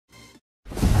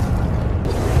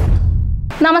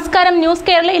നമസ്കാരം, ന്യൂസ്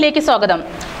കേരളയിലേക്ക് സ്വാഗതം.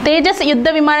 തേജസ്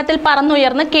യുദ്ധവിമാനത്തിൽ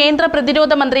പറന്നുയർന്ന് കേന്ദ്ര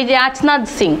പ്രതിരോധ മന്ത്രി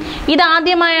രാജ്നാഥ് സിംഗ്.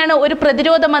 ഇതാദ്യമായാണ് ഒരു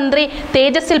പ്രതിരോധ മന്ത്രി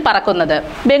തേജസിൽ പറക്കുന്നത്.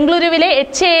 ബംഗളൂരുവിലെ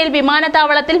HAL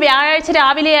വിമാനത്താവളത്തിൽ വ്യാഴാഴ്ച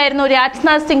രാവിലെയായിരുന്നു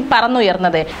രാജ്നാഥ് സിംഗ്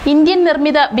പറന്നുയർന്നത്. ഇന്ത്യൻ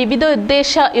നിർമ്മിത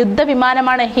വിവിധോദ്ദേശ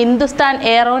യുദ്ധവിമാനമാണ് ഹിന്ദുസ്ഥാൻ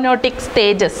എയറോനോട്ടിക്സ്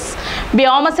തേജസ്.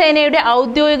 വ്യോമസേനയുടെ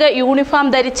ഔദ്യോഗിക യൂണിഫോം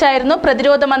ധരിച്ചായിരുന്നു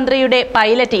പ്രതിരോധ മന്ത്രിയുടെ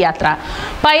പൈലറ്റ് യാത്ര.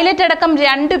 പൈലറ്റ് അടക്കം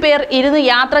 2 പേർ ഇരുന്ന്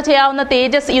യാത്ര ചെയ്യാവുന്ന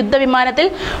തേജസ് യുദ്ധവിമാനത്തിൽ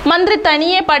മന്ത്രി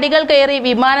തനിയെ പടികൾ കയറി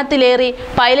വിമാനത്തിലേറി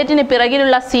പൈലറ്റിന്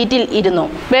പിറകിലുള്ള സീറ്റിൽ ഇരുന്നു.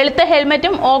 വെളുത്ത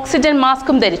ഹെൽമറ്റും ഓക്സിജൻ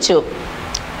മാസ്കും ധരിച്ചു.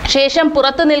 ശേഷം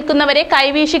പുറത്തു നിൽക്കുന്നവരെ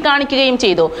കൈവീശി കാണിക്കുകയും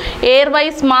ചെയ്തു. Air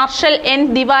vice marshal N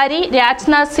Tiwari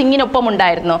Rajnath സിംഗിനൊപ്പം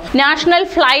ഉണ്ടായിരുന്നു. നാഷണൽ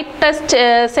ഫ്ലൈറ്റ് ടെസ്റ്റ്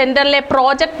സെന്ററിലെ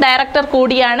പ്രോജക്ട് ഡയറക്ടർ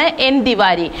കൂടിയാണ് N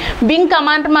തിവാരി. വിംഗ്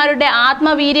കമാൻഡർമാരുടെ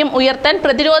ആത്മവീര്യം ഉയർത്താൻ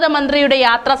പ്രതിരോധ മന്ത്രിയുടെ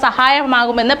യാത്ര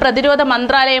സഹായമാകുമെന്ന് പ്രതിരോധ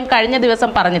മന്ത്രാലയം കഴിഞ്ഞ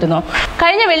ദിവസം പറഞ്ഞിരുന്നു.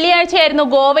 കഴിഞ്ഞ വെള്ളിയാഴ്ചയായിരുന്നു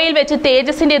ഗോവയിൽ വെച്ച്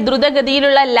തേജസിന്റെ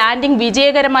ദ്രുതഗതിയിലുള്ള ലാൻഡിംഗ്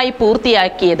വിജയകരമായി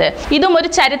പൂർത്തിയാക്കിയത്. ഇതും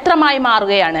ഒരു ചരിത്രമായി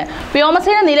മാറുകയാണ്.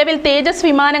 വ്യോമസേന നിലവിൽ തേജസ്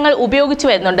വിമാനങ്ങൾ ഉപയോഗിച്ചു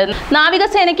വരുന്നുണ്ട്.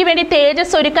 നാവികസേനയ്ക്ക് വേണ്ടി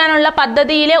തേജസ് ഒരുക്കാനുള്ള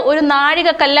പദ്ധതിയിലെ ഒരു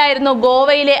നാഴികക്കല്ലായിരുന്നു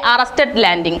ഗോവയിലെ അറസ്റ്റഡ്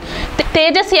ലാൻഡിംഗ്.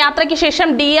 തേജസ് യാത്രയ്ക്ക് ശേഷം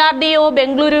DRDO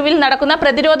ബംഗളൂരുവിൽ നടക്കുന്ന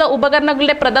പ്രതിരോധ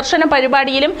ഉപകരണങ്ങളുടെ പ്രദർശന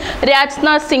പരിപാടിയിലും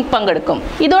രാജ്നാഥ് സിംഗ് പങ്കെടുക്കും.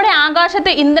 ഇതോടെ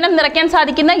ആകാശത്ത് ഇന്ധനം നിറയ്ക്കാൻ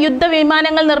സാധിക്കുന്ന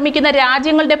യുദ്ധവിമാനങ്ങൾ നിർമ്മിക്കുന്ന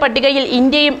രാജ്യങ്ങളുടെ പട്ടികയിൽ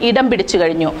ഇന്ത്യയും ഇടം പിടിച്ചു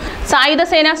കഴിഞ്ഞു. സായുധ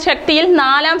സേനാ ശക്തിയിൽ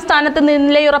 4ാം സ്ഥാനത്ത്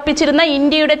നിലയുറപ്പിച്ചിരുന്ന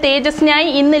ഇന്ത്യയുടെ തേജസിനായി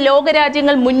ഇന്ന്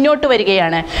ലോകരാജ്യങ്ങൾ മുന്നോട്ട്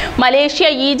വരികയാണ്. മലേഷ്യ,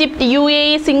 ഈജിപ്ത്,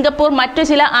 UAE, സിംഗപ്പൂർ, മറ്റു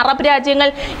ചില അറബ് രാജ്യങ്ങൾ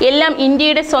എല്ലാം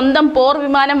ഇന്ത്യയുടെ സ്വന്തം പോർ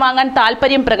വിമാനം വാങ്ങാൻ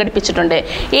താൽപര്യം പ്രകടിപ്പിച്ചിട്ടുണ്ട്.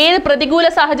 ഏത് പ്രതികൂല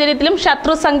സാഹചര്യത്തിലും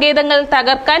ശത്രു സങ്കേതങ്ങൾ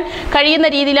തകർക്കാൻ കഴിയുന്ന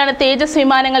രീതിയിലാണ് തേജസ്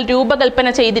വിമാനങ്ങൾ രൂപകൽപ്പന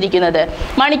ചെയ്തിരിക്കുന്നത്.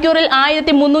 മണിക്കൂറിൽ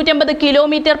 1350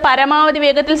 കിലോമീറ്റർ പരമാവധി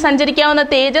വേഗത്തിൽ സഞ്ചരിക്കാവുന്ന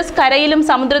തേജസ് കരയിലും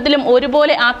സമുദ്രത്തിലും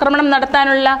ഒരുപോലെ ആക്രമണം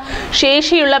നടത്താനുള്ള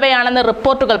ശേഷിയുള്ളവയാണെന്ന്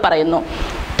റിപ്പോർട്ടുകൾ പറയുന്നു.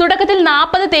 തുടക്കത്തിൽ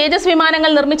 40 തേജസ്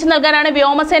വിമാനങ്ങൾ നിർമ്മിച്ചു നൽകാനാണ്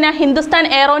വ്യോമസേന ഹിന്ദുസ്ഥാൻ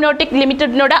എയറോനോട്ടിക്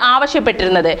ലിമിറ്റഡിനോട്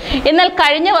ആവശ്യപ്പെട്ടിരുന്നത്. എന്നാൽ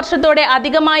കഴിഞ്ഞ വർഷത്തോടെ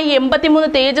അധികമായി 83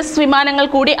 തേജസ് വിമാനങ്ങൾ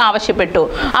കൂടി ആവശ്യപ്പെട്ടു.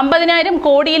 50,000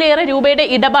 കോടിയിലേറെ രൂപയുടെ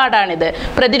ഇടപാടാണിത്.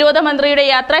 പ്രതിരോധ മന്ത്രിയുടെ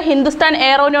യാത്ര ഹിന്ദുസ്ഥാൻ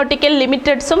എയറോനോട്ടിക്കൽ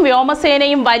ലിമിറ്റഡ്സും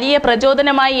വ്യോമസേനയും വലിയ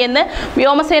പ്രചോദനമായി എന്ന്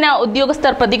വ്യോമസേന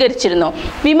ഉദ്യോഗസ്ഥർ പ്രതികരിച്ചിരുന്നു.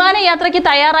 വിമാനയാത്രയ്ക്ക്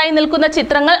തയ്യാറായി നിൽക്കുന്ന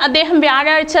ചിത്രങ്ങൾ അദ്ദേഹം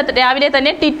വ്യാഴാഴ്ച രാവിലെ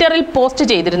തന്നെ ട്വിറ്ററിൽ പോസ്റ്റ്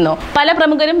ചെയ്തിരുന്നു. പല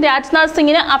പ്രമുഖരും രാജ്നാഥ്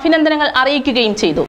സിംഗിന് അഭിനന്ദനങ്ങൾ അറിയിക്കുകയും ചെയ്തു.